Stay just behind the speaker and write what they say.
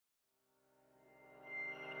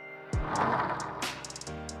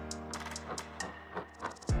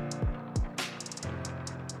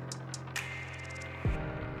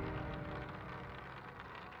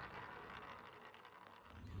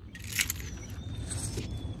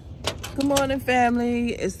Good morning,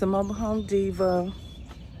 family. It's the Mobile Home Diva.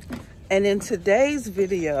 And in today's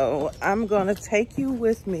video, I'm going to take you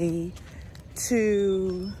with me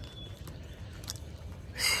to...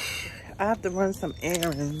 I have to run some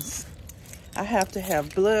errands. I have to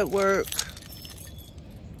have blood work.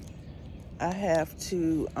 I have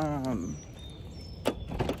to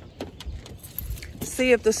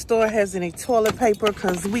see if the store has any toilet paper,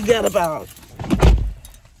 because we got about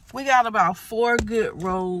 4 good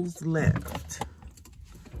rolls left.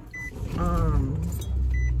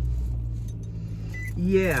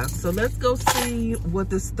 Yeah, so let's go see what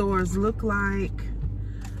the stores look like.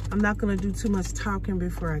 I'm not gonna do too much talking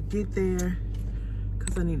before I get there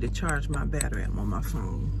because I need to charge my battery. I'm on my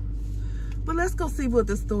phone. But let's go see what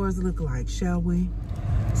the stores look like, shall we?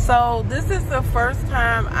 So this is the first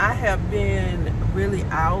time I have been really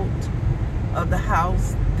out of the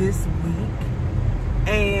house this week.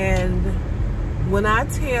 And when I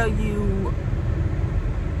tell you,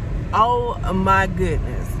 oh my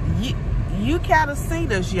goodness, you gotta see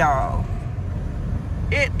this, y'all.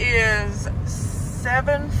 It is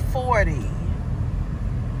 7:40.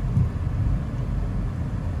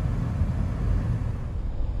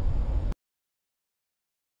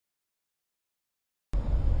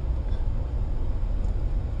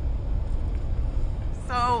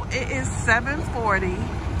 So it is 7:40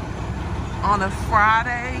 on a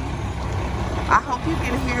Friday. I hope you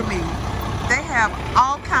can hear me. They have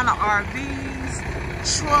all kind of RVs,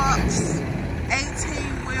 trucks,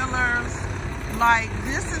 18-wheelers. Like,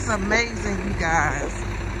 this is amazing, you guys.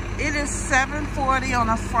 It is 7:40 on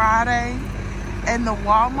a Friday, and the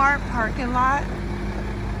Walmart parking lot,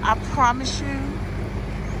 I promise you,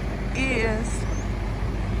 is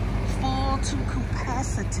full to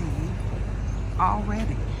capacity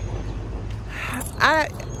already.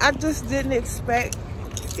 I just didn't expect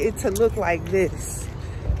it to look like this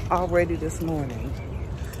already this morning.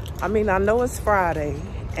 I mean, I know it's Friday,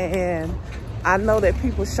 and I know that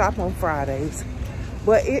people shop on Fridays,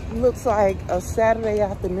 but it looks like a Saturday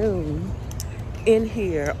afternoon in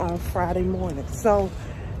here on Friday morning. So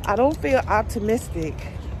I don't feel optimistic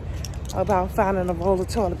about finding a roll of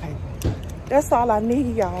toilet paper. That's all I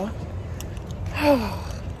need, y'all.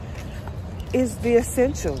 Is the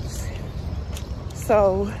essentials.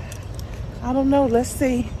 So I don't know, let's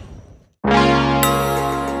see.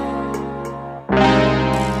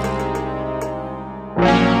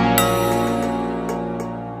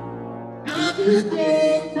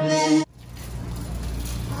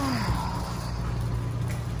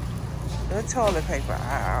 The toilet paper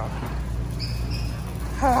aisle.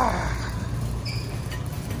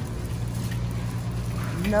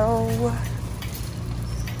 No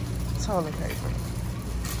toilet paper.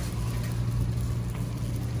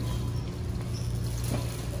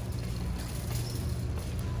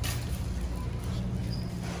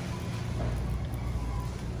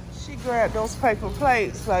 She grabbed those paper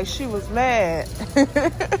plates like she was mad.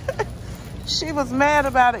 She was mad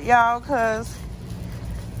about it, y'all, because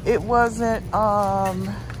it wasn't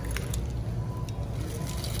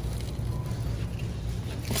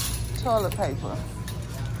toilet paper.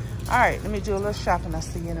 All right, let me do a little shopping. I'll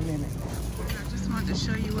see you in a minute. I just wanted to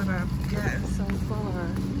show you what I've gotten so far.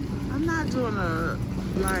 I'm not doing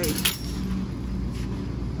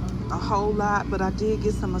a whole lot, but I did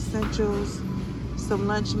get some essentials, some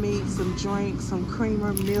lunch meat, some drinks, some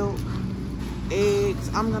creamer, milk, eggs.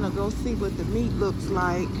 I'm gonna go see what the meat looks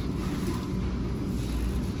like.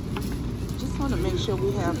 Just want to make sure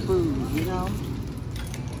we have food, you know.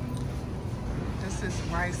 This is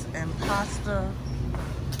rice and pasta.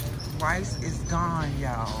 Rice is gone,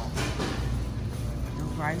 y'all. The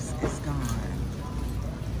rice is gone.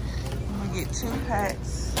 I'm gonna get 2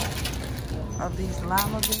 packs of these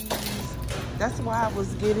lima beans. That's why I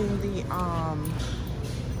was getting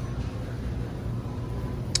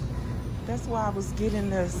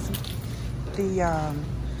the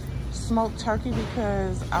smoked turkey,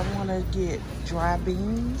 because I want to get dry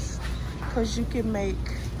beans, because you can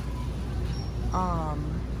make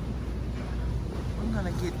I'm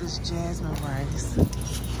gonna get this jasmine rice.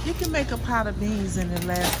 You can make a pot of beans and it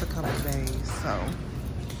lasts a couple days, so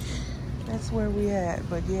that's where we at.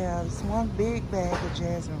 But yeah, it's one big bag of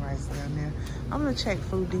jasmine rice down there. I'm gonna check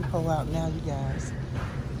Food Depot out now, you guys,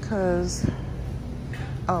 because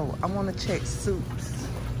oh, I want to check soups.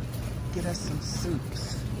 Get us some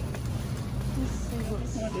soups. Let's see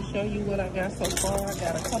what's going to show you what I got so far. I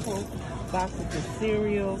got a couple boxes of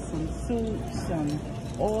cereal, some soup, some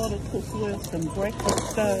oil to cook with, some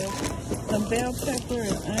breakfast stuff, some bell pepper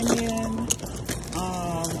and onion,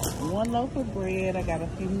 1 loaf of bread. I got a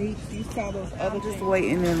few meats. You saw those other just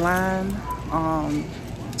waiting in line.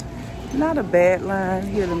 Not a bad line.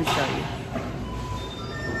 Here, let me show you.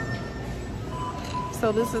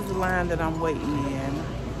 So this is the line that I'm waiting in.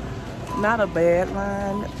 Not a bad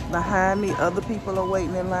line. Behind me, other people are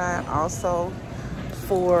waiting in line also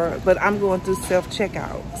but I'm going through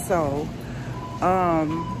self-checkout. So,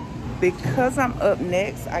 because I'm up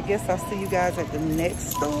next, I guess I'll see you guys at the next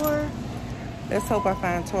store. Let's hope I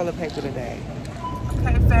find toilet paper today.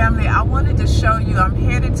 Okay, family, I wanted to show you, I'm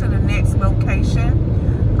headed to the next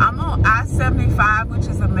location. I'm on I-75, which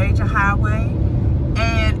is a major highway,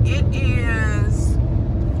 and it is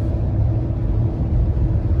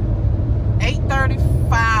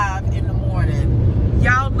 8:35 in the morning.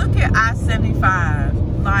 Y'all, look at I-75.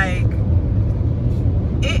 Like,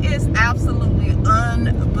 it is absolutely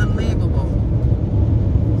unbelievable.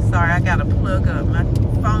 Sorry, I gotta plug up. My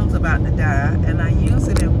phone's about to die, and I use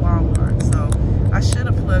it in Walmart, so I should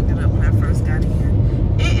have plugged it up when I first got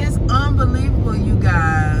in. It is unbelievable, you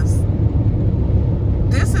guys.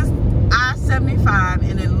 This is I-75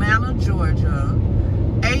 in Atlanta, Georgia,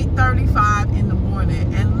 8:35 in the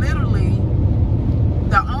morning, and literally,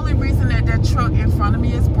 the only reason that truck in front of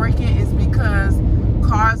me is braking is because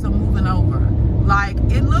cars are moving over. Like,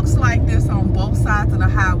 it looks like this on both sides of the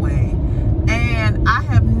highway, and I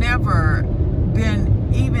have never been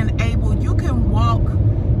even able, you can walk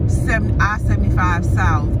I-75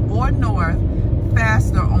 south or north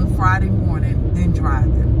faster on Friday morning than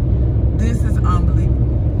driving. This is unbelievable.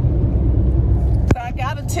 So I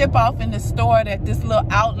got a tip off in the store that this little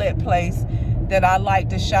outlet place that I like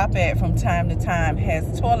to shop at from time to time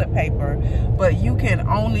has toilet paper, but you can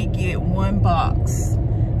only get one box.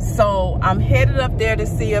 So I'm headed up there to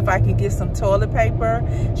see if I can get some toilet paper.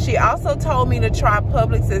 She also told me to try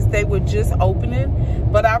Publix as they were just opening,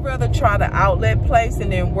 but I'd rather try the outlet place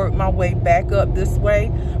and then work my way back up this way.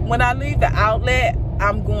 When I leave the outlet,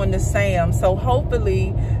 I'm going to Sam's. So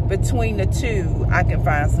hopefully between the two, I can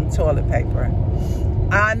find some toilet paper.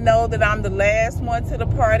 I know that I'm the last one to the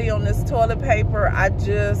party on this toilet paper. I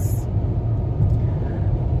just,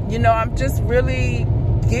 you know, I'm just really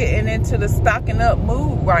getting into the stocking up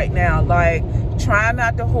mood right now. Like, trying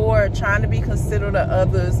not to hoard, trying to be considerate of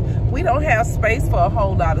others. We don't have space for a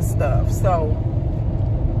whole lot of stuff. So,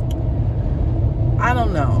 I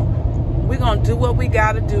don't know. We're going to do what we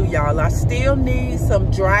got to do, y'all. I still need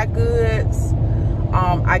some dry goods.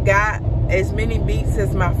 I got as many meats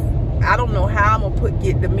as I don't know how I'm going to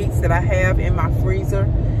get the meats that I have in my freezer.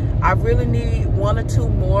 I really need 1 or 2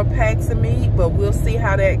 more packs of meat, but we'll see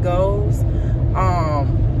how that goes.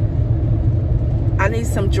 I need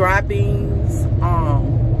some dry beans,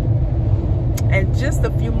 and just a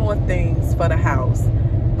few more things for the house.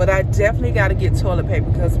 But I definitely got to get toilet paper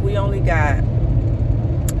because we only got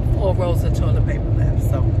 4 rolls of toilet paper left.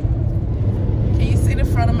 So, can you see the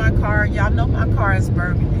front of my car? Y'all know my car is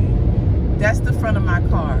burgundy. That's the front of my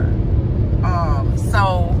car.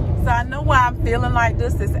 So I know why I'm feeling like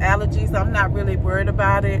this. It's allergies. I'm not really worried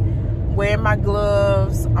about it. Wearing my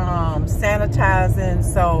gloves, sanitizing.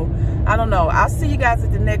 So I don't know. I'll see you guys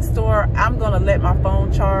at the next store. I'm gonna let my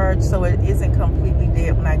phone charge so it isn't completely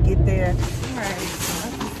dead when I get there. All right, so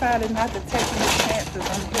I decided not to take any chances.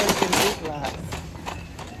 I'm taking Big Lots,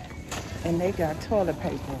 and they got toilet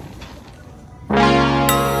paper.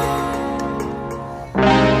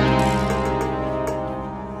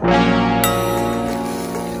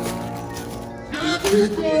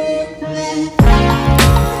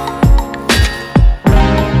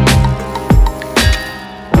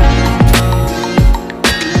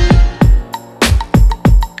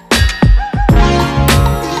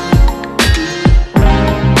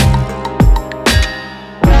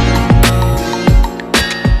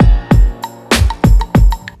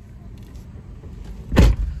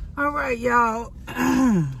 Y'all,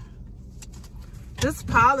 this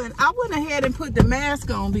pollen, I went ahead and put the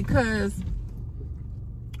mask on because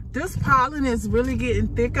this pollen is really getting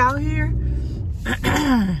thick out here.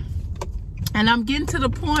 And I'm getting to the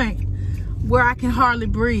point where I can hardly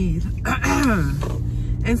breathe.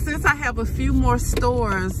 And since I have a few more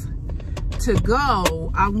stores to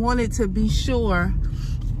go, I wanted to be sure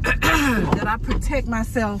that I protect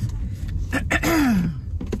myself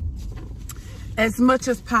as much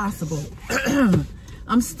as possible.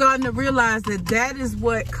 I'm starting to realize that that is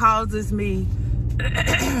what causes me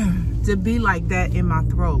to be like that in my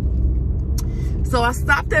throat. So I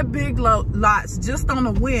stopped at Big Lots just on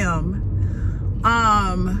a whim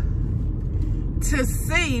to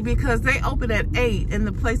see, because they open at 8 and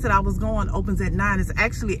the place that I was going opens at 9. It's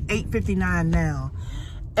actually 8:59 now.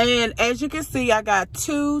 And as you can see, I got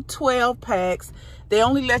 2 12 packs. They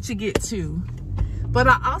only let you get 2. But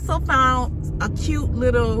I also found a cute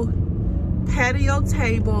little patio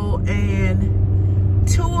table and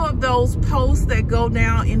 2 of those posts that go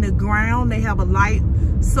down in the ground. They have a light,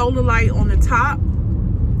 solar light on the top.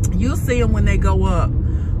 You'll see them when they go up.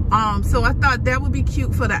 So I thought that would be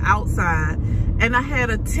cute for the outside. And I had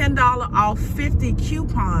a $10 off 50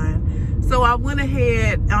 coupon. So I went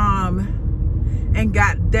ahead and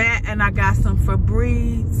got that, and I got some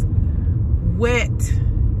Febreze wet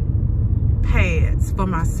pads for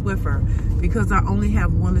my Swiffer because I only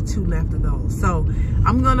have 1 or 2 left of those. So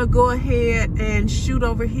I'm gonna go ahead and shoot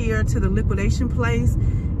over here to the liquidation place.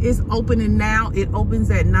 It's opening now. It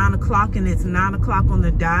opens at 9 o'clock and it's 9 o'clock on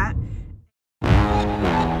the dot.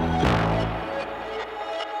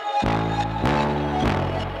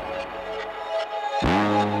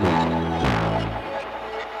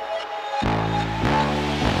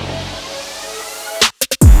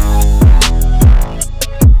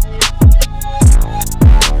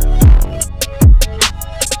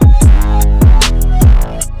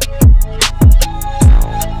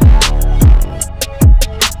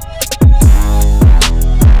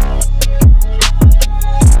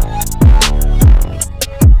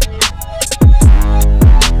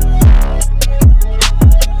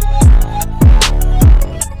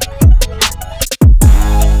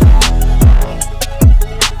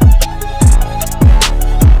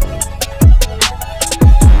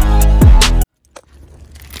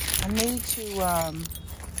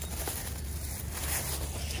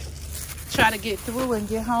 Try to get through and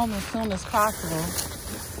get home as soon as possible.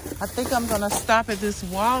 I think I'm gonna stop at this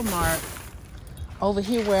Walmart over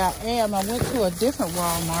here where I am. I went to a different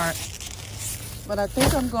Walmart, but I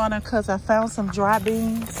think I'm gonna, cause I found some dry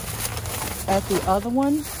beans at the other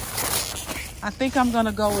one. I think I'm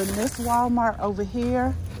gonna go in this Walmart over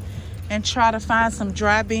here and try to find some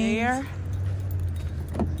dry beans there.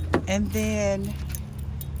 And then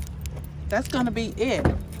that's gonna be it.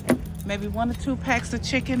 Maybe 1 or 2 packs of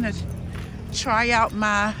chicken to try out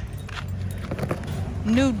my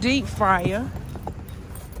new deep fryer.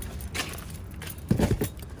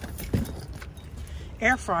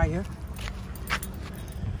 Air fryer.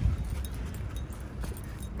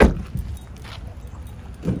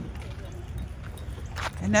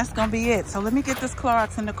 And that's gonna be it. So let me get this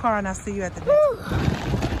Clorox in the car and I'll see you at the next.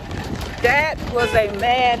 That was a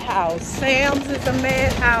madhouse. Sam's is a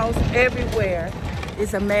madhouse. Everywhere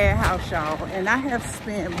is a madhouse, y'all. And I have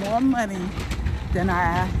spent more money than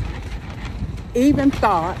I even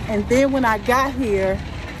thought. And then when I got here,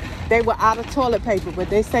 they were out of toilet paper, but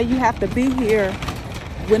they say you have to be here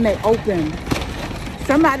when they open.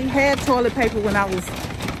 Somebody had toilet paper when I was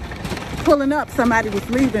pulling up. Somebody was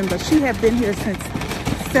leaving, but she had been here since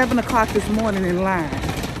 7 o'clock this morning in line.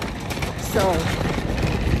 So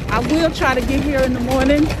I will try to get here in the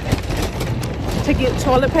morning to get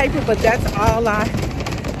toilet paper, but that's all I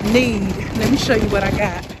need. Let me show you what I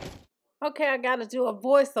got. Okay, I got to do a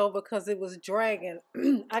voiceover because it was dragging.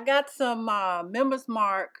 I got some Members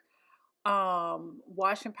Mark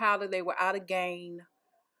washing powder. They were out of Gain.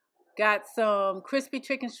 Got some crispy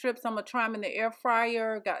chicken strips. I'm going to try them in the air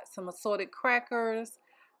fryer. Got some assorted crackers.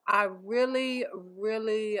 I really,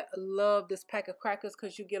 really love this pack of crackers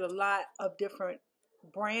because you get a lot of different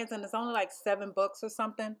brands and it's only like $7 or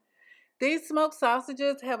something. These smoked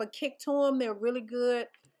sausages have a kick to them. They're really good.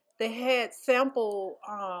 They had sample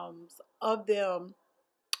of them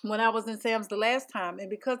when I was in Sam's the last time. And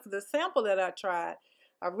because of the sample that I tried,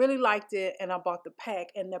 I really liked it and I bought the pack.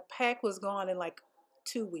 And the pack was gone in like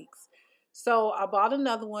 2 weeks. So I bought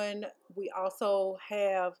another one. We also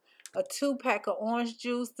have a 2-pack of orange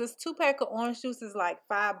juice. This 2-pack of orange juice is like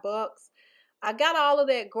 $5. I got all of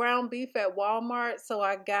that ground beef at Walmart. So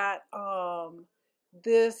I got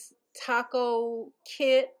this taco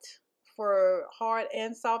kit for hard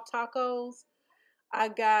and soft tacos. I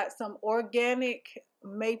got some organic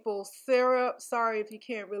maple syrup. Sorry if you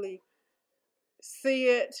can't really see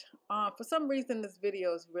it. For some reason this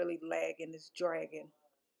video is really lagging, it's dragging.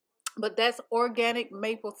 But that's organic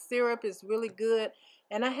maple syrup. Is really good.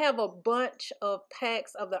 And I have a bunch of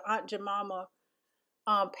packs of the Aunt Jemima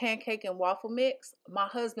pancake and waffle mix. My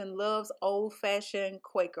husband loves old-fashioned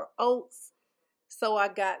Quaker oats. So I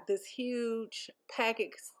got this huge packet,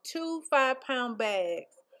 2 5-pound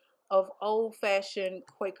bags of old-fashioned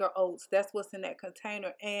Quaker oats. That's what's in that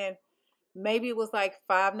container. And maybe it was like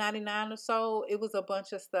 $5.99 or so. It was a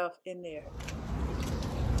bunch of stuff in there.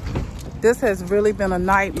 This has really been a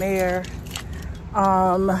nightmare.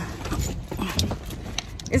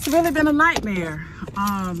 It's really been a nightmare.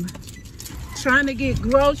 Trying to get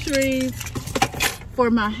groceries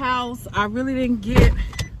for my house. I really didn't get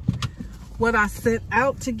what I set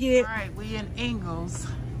out to get. All right, we in Ingles.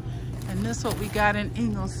 And this is what we got in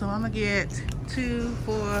Ingles. So I'm gonna get 2,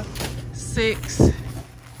 4, 6.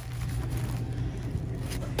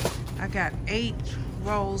 I got 8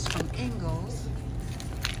 rolls from Ingles,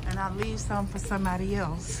 and I'll leave some for somebody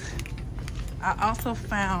else. I also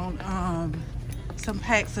found some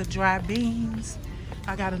packs of dry beans.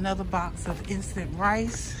 I got another box of instant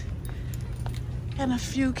rice and a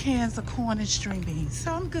few cans of corn and string beans.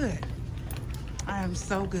 So I'm good. I am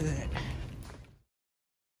so good.